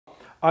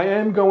I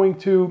am going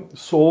to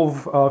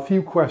solve a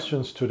few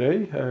questions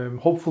today,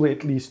 hopefully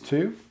at least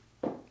two.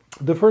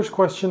 The first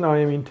question I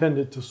am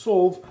intended to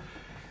solve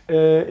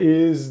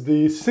is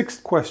the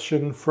sixth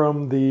question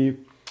from the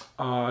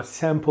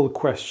sample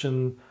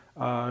questions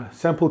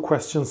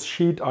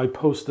sheet I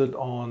posted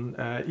on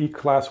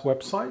eClass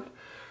website.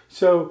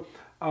 So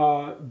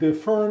the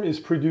firm is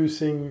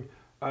producing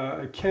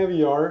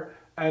caviar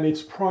and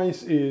its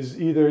price is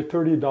either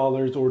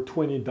 $30 or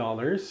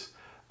 $20.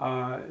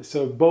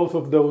 So both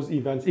of those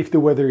events, if the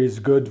weather is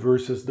good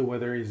versus the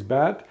weather is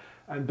bad,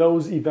 and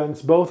those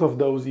events, both of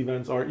those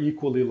events are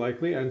equally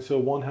likely, and so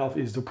 1/2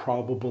 is the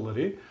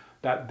probability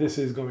that this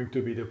is going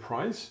to be the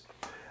price.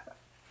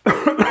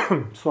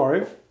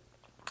 Sorry.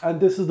 And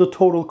this is the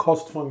total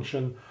cost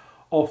function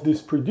of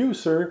this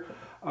producer,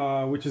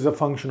 which is a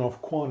function of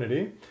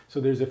quantity. So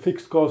there's a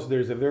fixed cost,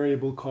 there's a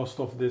variable cost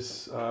of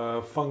this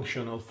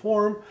functional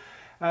form.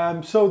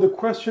 So the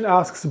question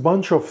asks a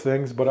bunch of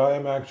things, but I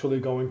am actually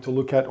going to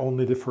look at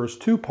only the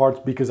first two parts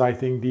because I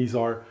think these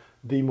are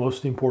the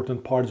most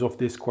important parts of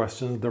this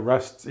question. The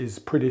rest is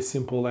pretty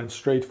simple and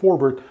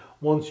straightforward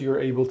once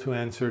you're able to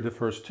answer the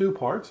first two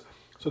parts.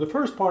 So the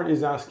first part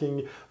is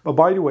asking,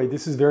 by the way,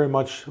 this is very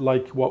much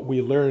like what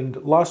we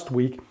learned last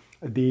week,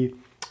 the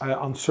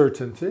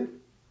uncertainty.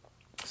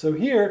 So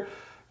here,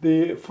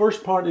 the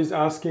first part is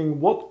asking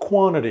what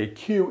quantity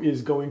Q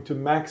is going to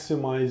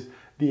maximize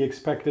the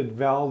expected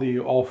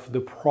value of the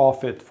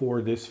profit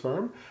for this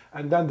firm.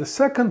 And then the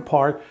second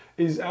part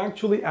is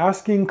actually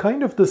asking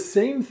kind of the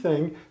same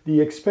thing,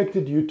 the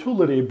expected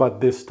utility, but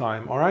this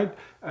time, all right?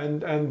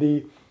 And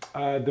the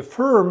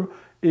firm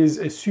is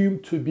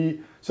assumed to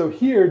be, so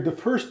here the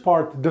first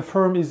part, the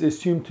firm is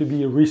assumed to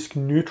be risk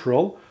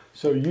neutral.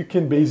 So you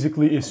can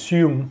basically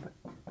assume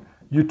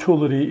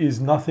utility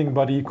is nothing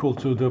but equal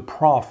to the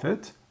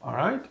profit, all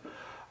right?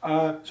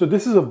 So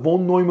this is a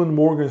von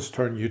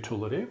Neumann-Morgenstern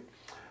utility.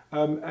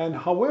 And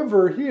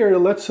however, here,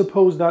 let's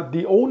suppose that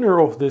the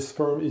owner of this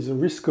firm is a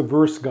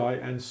risk-averse guy,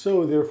 and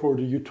so therefore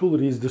the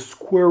utility is the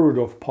square root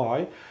of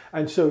pi.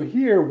 And so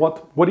here,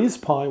 what is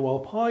pi? Well,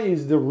 pi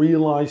is the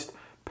realized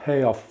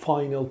payoff,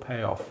 final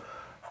payoff,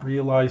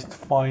 realized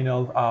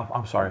final,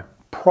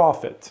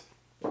 profit.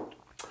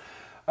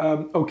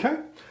 Okay.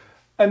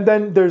 And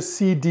then there's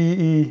C, D,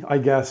 E, I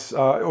guess,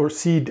 or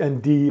C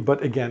and D,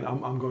 but again,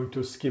 I'm going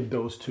to skip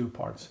those two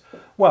parts.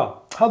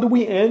 Well, how do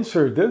we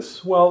answer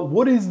this? Well,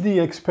 what is the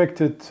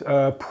expected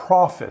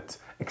profit,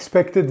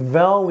 expected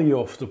value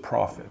of the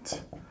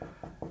profit?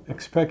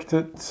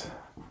 Expected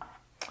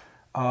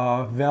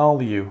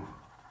value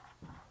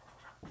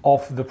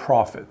of the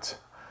profit.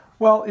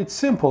 Well, it's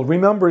simple.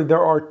 Remember,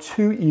 there are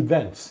two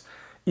events.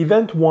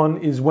 Event 1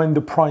 is when the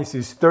price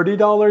is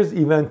 $30.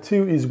 Event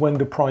 2 is when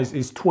the price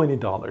is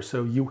 $20.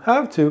 So you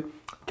have to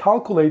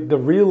calculate the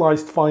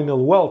realized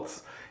final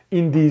wealth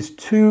in these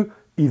two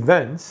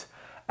events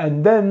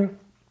and then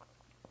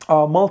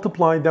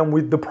multiply them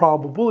with the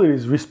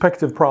probabilities,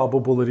 respective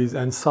probabilities,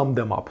 and sum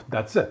them up.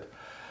 That's it.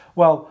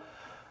 Well,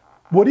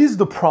 what is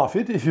the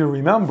profit? If you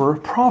remember,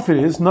 profit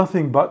is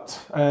nothing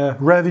but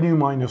revenue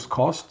minus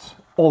cost,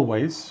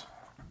 always.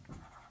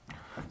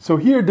 So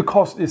here the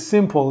cost is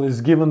simple, is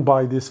given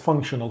by this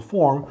functional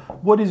form.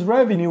 What is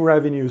revenue?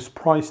 Revenue is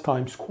price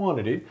times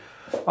quantity.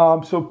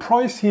 So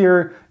price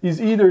here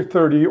is either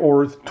 30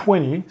 or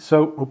 20.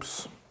 So,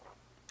 oops,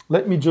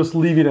 let me just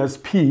leave it as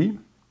P,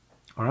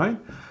 all right?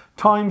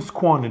 Times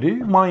quantity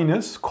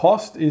minus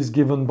cost is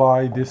given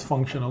by this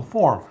functional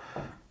form.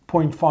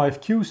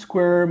 0.5 Q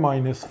squared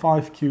minus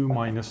 5Q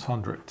minus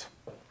 100,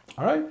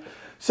 all right?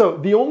 So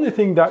the only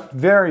thing that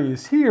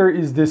varies here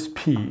is this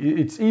P.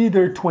 It's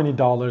either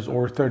 $20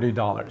 or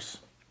 $30.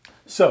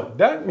 So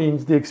that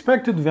means the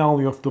expected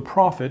value of the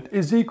profit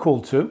is equal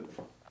to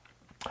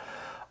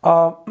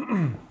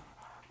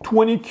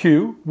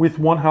 20Q with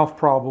 1/2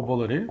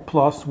 probability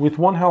plus with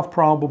 1/2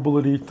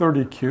 probability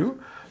 30Q.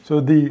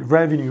 So the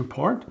revenue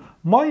part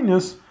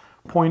minus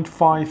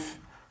 0.5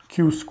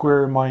 Q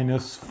squared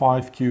minus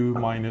 5Q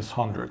minus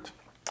 100.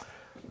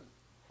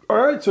 All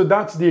right, so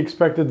that's the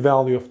expected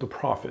value of the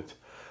profit.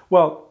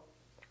 Well,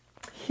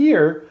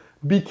 here,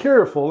 be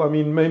careful. I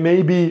mean,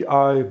 maybe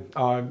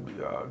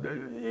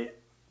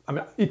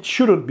it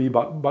shouldn't be,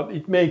 but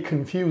it may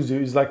confuse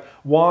you. It's like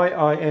why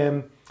I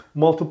am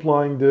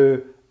multiplying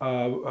the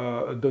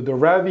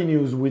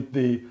revenues with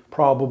the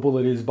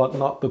probabilities, but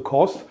not the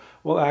cost.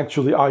 Well,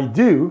 actually, I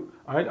do.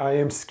 Right? I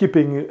am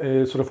skipping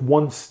sort of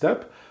one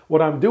step.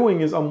 What I'm doing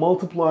is I'm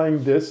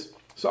multiplying this.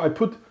 So I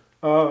put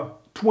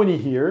 20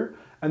 here,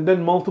 and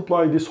then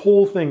multiply this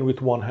whole thing with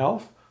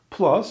 1/2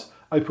 plus.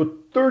 I put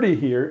 30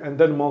 here and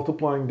then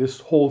multiplying this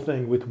whole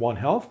thing with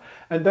 1/2.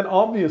 And then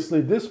obviously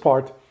this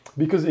part,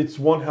 because it's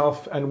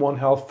 1/2 and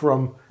 1/2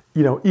 from,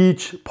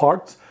 each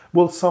part,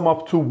 will sum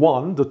up to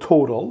 1, the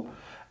total.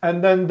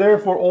 And then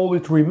therefore all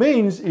it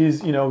remains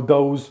is,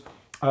 those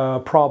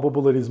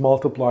probabilities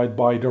multiplied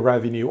by the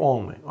revenue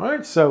only. All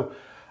right. So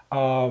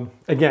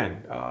again,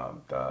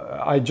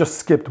 I just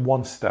skipped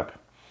one step.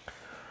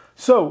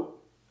 So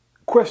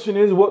question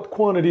is, what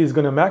quantity is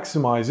going to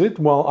maximize it?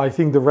 Well, I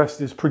think the rest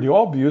is pretty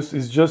obvious.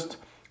 It's just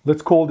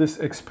let's call this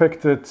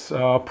expected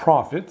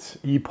profit,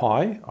 E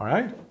pi, all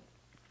right?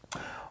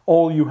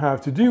 All you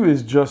have to do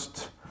is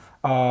just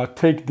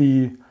take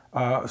the,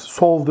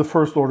 solve the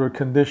first order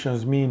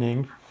conditions,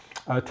 meaning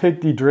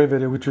take the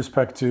derivative with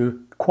respect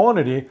to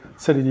quantity,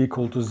 set it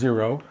equal to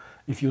 0.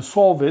 If you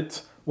solve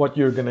it, what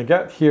you're going to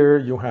get here,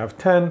 you have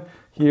 10,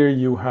 here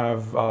you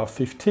have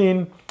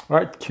 15,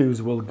 right?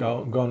 Q's will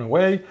gone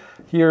away.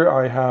 Here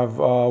I have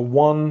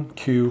 1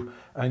 Q,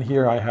 and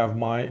here I have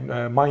my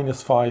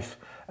minus 5,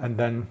 and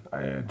then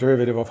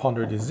derivative of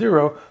 100 is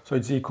 0, so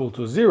it's equal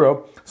to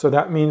 0. So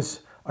that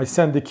means I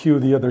send the Q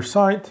the other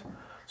side.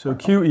 So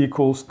Q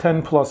equals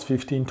 10 plus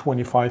 15,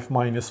 25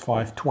 minus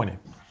 5, 20.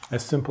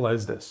 As simple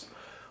as this.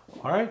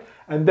 All right,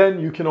 and then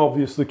you can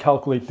obviously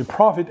calculate the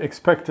profit,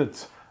 expected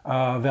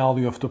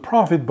value of the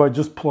profit, by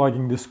just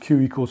plugging this Q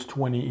equals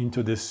 20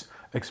 into this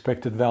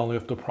expected value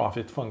of the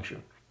profit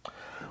function.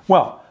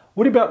 Well,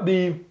 what about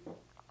the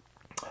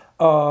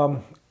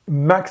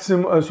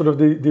maximum, sort of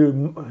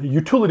the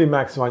utility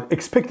maximizing,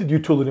 expected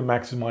utility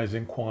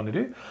maximizing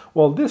quantity?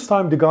 Well, this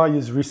time the guy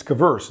is risk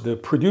averse. The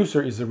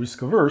producer is a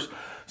risk averse.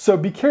 So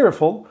be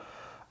careful.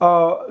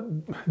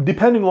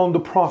 Depending on the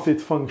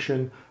profit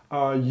function,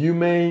 you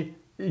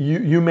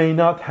may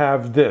not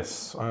have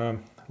this.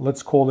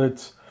 Let's call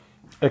it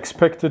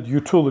expected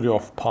utility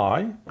of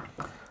pi.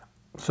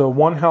 So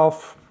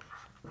 1/2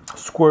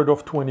 squared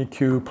of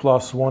 20q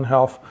plus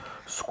 1/2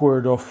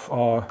 squared of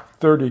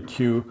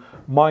 30q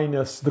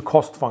minus the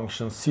cost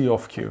function C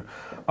of q.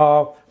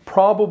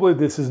 Probably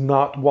this is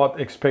not what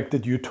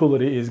expected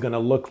utility is going to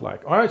look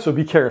like. All right, so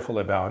be careful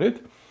about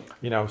it.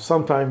 You know,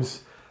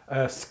 sometimes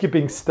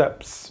skipping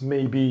steps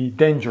may be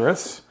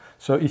dangerous.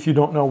 So if you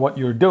don't know what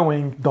you're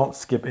doing, don't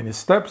skip any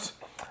steps.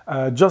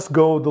 Just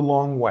go the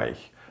long way,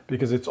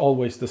 because it's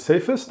always the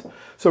safest.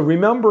 So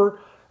remember,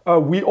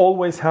 we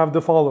always have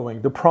the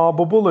following: the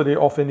probability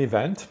of an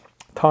event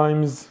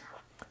times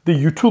the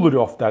utility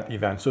of that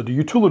event. So the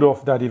utility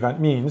of that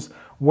event means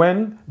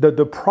when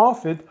the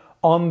profit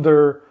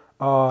under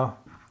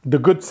the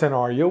good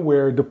scenario,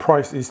 where the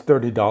price is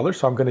 $30,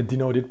 so I'm going to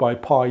denote it by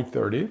pi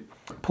 30,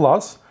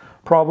 plus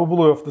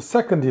probability of the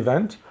second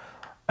event,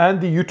 and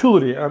the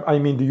utility, I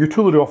mean the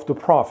utility of the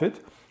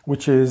profit,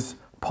 which is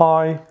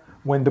pi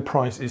when the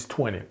price is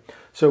 20.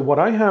 So what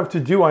I have to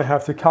do, I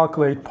have to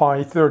calculate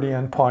pi 30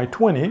 and pi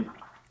 20,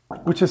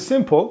 which is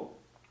simple.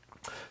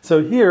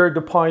 So here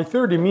the pi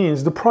 30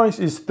 means the price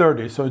is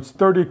 30, so it's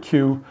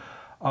 30q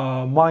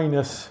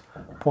minus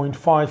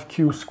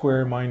 0.5q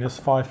squared minus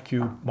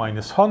 5q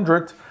minus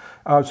 100.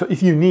 So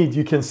if you need,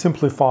 you can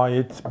simplify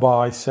it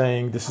by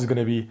saying this is going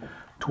to be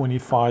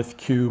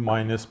 25q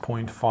minus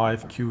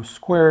 0.5q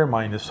squared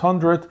minus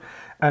 100.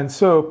 And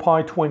so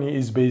pi 20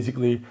 is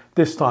basically,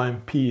 this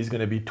time p is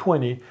going to be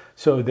 20.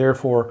 So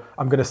therefore,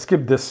 I'm going to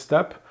skip this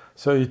step.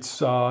 So it's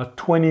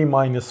 20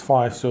 minus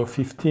 5, so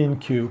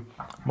 15q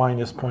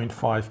minus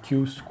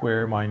 0.5q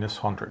squared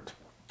minus 100.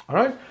 All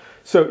right.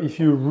 So if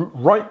you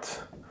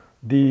write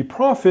the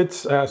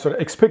profits, so the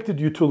expected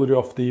utility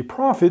of the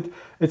profit,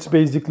 it's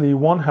basically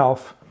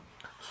 1/2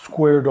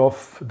 squared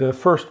of the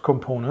first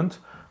component,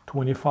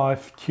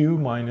 25q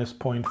minus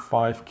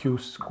 0.5q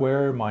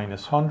squared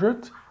minus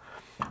 100,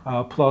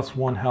 plus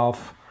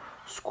 1/2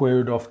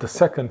 squared of the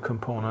second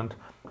component,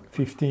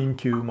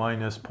 15q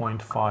minus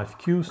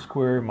 0.5q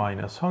squared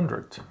minus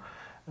 100.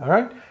 All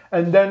right,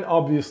 and then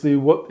obviously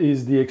what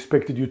is the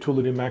expected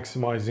utility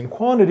maximizing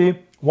quantity?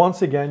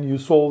 Once again, you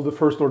solve the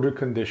first order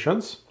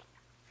conditions,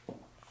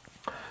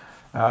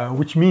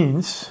 which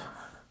means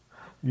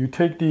you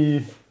take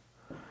the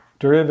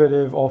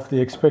derivative of the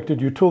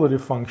expected utility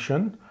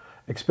function,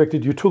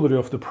 expected utility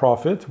of the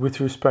profit with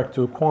respect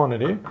to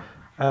quantity,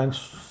 and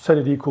set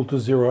it equal to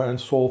 0 and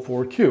solve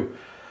for q.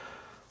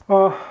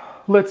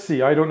 Let's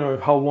see, I don't know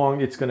how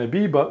long it's going to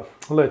be, but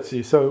let's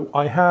see. So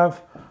I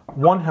have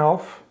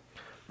 1/2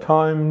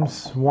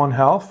 times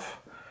 1/2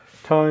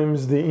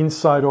 times the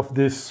inside of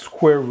this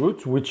square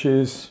root, which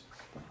is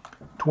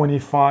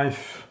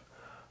 25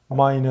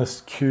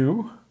 minus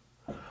q,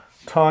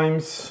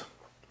 times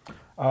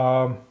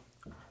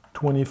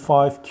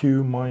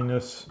 25q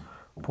minus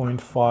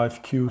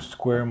 0.5q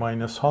squared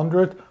minus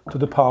 100 to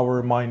the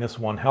power minus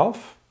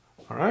 1/2.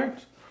 All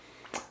right.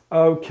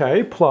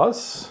 Okay,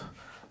 plus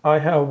I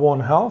have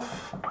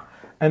 1/2,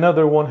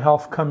 another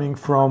 1/2 coming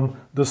from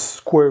the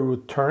square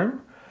root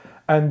term,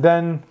 and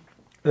then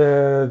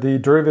the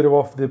derivative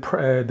of the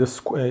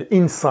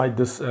inside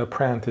this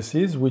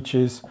parentheses, which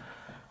is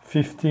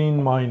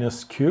 15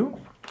 minus q,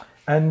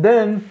 and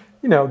then,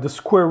 you know, the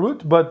square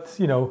root, but,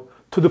 you know,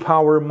 to the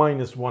power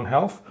minus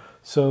 1/2.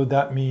 So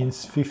that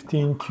means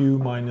 15q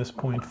minus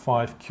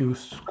 0.5q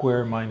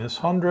squared minus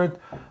 100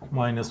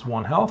 minus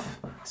 1/2,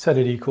 set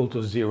it equal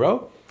to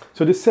 0.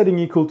 So this setting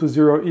equal to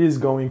 0 is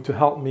going to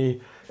help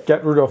me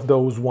get rid of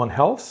those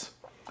 1/2.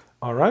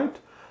 All right.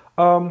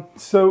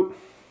 So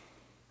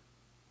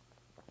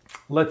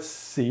let's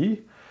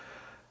see.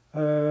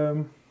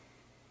 All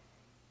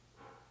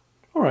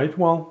right,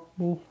 well,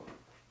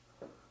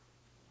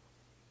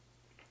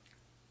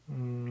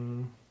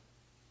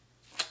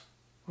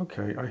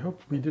 Okay, I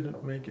hope we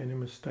didn't make any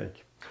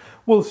mistake.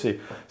 We'll see.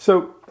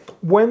 So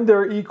when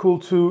they're equal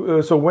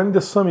to, so when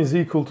the sum is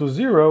equal to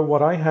 0,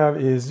 what I have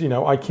is,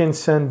 I can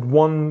send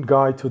one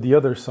guy to the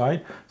other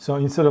side. So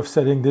instead of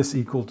setting this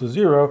equal to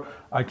 0,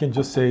 I can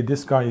just say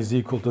this guy is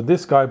equal to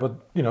this guy. But,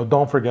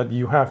 don't forget,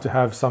 you have to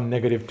have some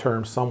negative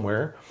term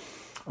somewhere.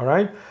 All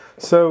right.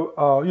 So,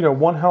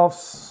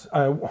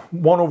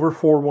 1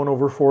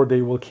 over 4,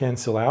 they will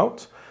cancel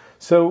out.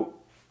 So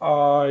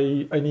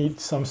I need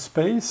some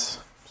space.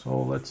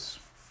 So let's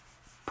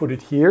put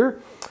it here.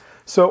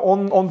 So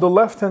on the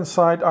left-hand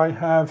side, I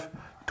have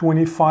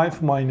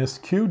 25 minus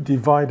q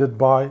divided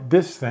by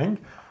this thing,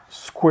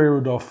 square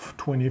root of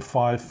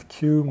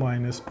 25q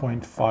minus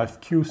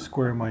 0.5q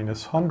squared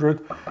minus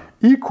 100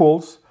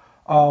 equals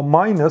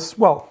minus,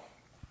 well,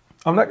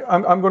 I'm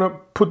going to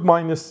put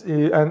minus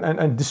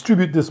and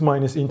distribute this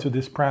minus into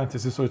this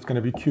parenthesis, so it's going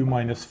to be q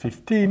minus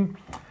 15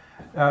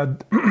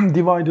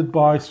 divided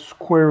by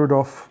square root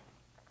of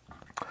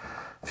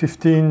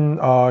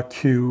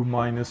 15q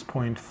minus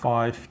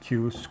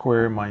 0.5q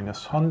squared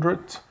minus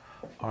 100.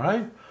 All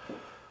right.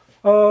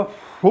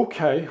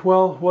 Okay,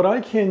 well, what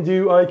I can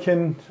do, I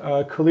can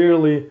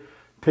clearly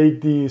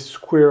take the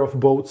square of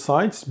both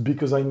sides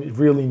because I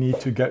really need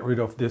to get rid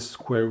of this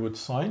square root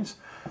signs.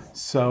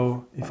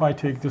 So if I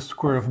take the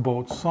square of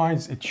both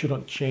sides, it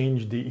shouldn't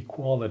change the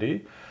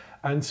equality.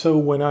 And so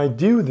when I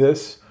do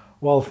this,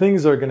 well,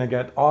 things are going to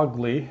get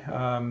ugly.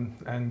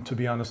 And to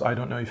be honest, I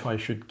don't know if I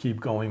should keep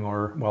going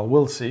or, well,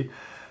 we'll see.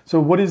 So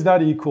what is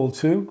that equal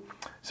to?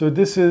 So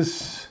this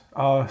is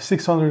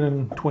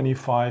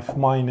 625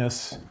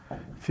 minus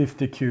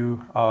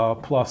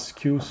 50q plus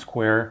q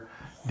squared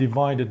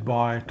divided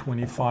by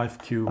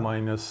 25q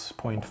minus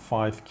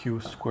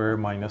 0.5q squared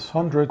minus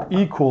 100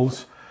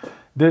 equals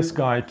this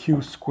guy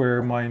q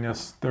squared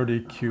minus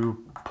 30q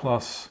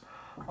plus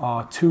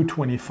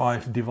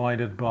 225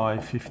 divided by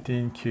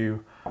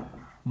 15q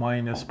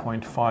minus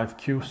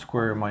 0.5q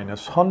squared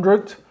minus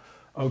 100.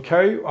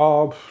 Okay,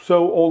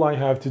 so all I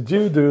have to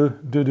do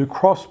the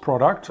cross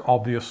product,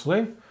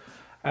 obviously,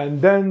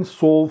 and then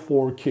solve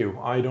for q.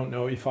 I don't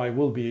know if I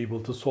will be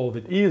able to solve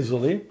it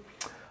easily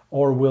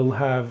or will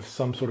have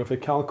some sort of a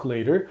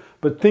calculator,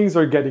 but things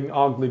are getting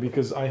ugly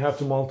because I have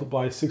to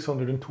multiply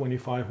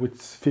 625 with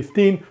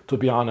 15. To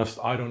be honest,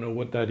 I don't know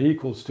what that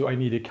equals to. I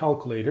need a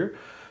calculator.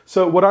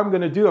 So what I'm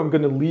going to do, I'm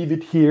going to leave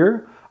it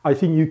here. I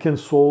think you can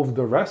solve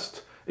the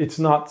rest. It's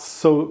not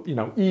so,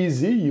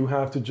 easy. You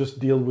have to just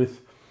deal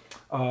with,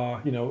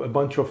 a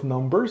bunch of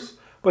numbers,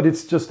 but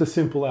it's just a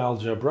simple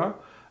algebra.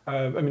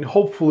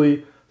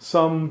 Hopefully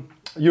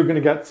you're going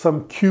to get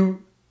some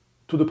q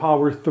to the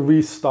power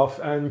 3 stuff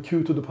and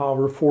q to the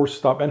power 4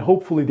 stuff, and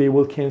hopefully they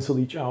will cancel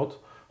each out,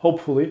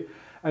 hopefully.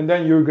 And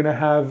then you're going to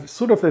have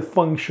sort of a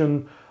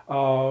function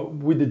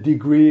with a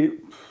degree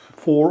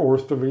 4 or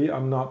 3,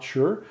 I'm not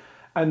sure.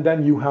 And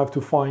then you have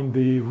to find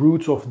the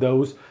roots of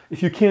those.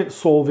 If you can't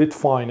solve it,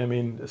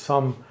 fine.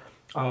 Some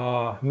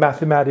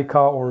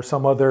Mathematica or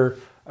some other,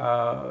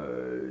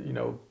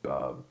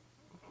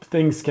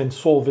 things can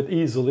solve it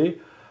easily.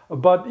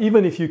 But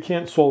even if you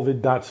can't solve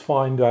it, that's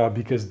fine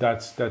because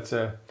that's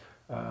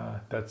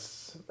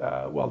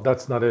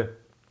not a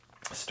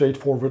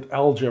straightforward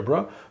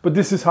algebra. But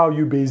this is how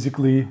you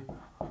basically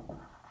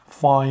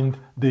find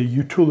the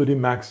utility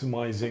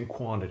maximizing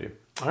quantity.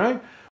 All right.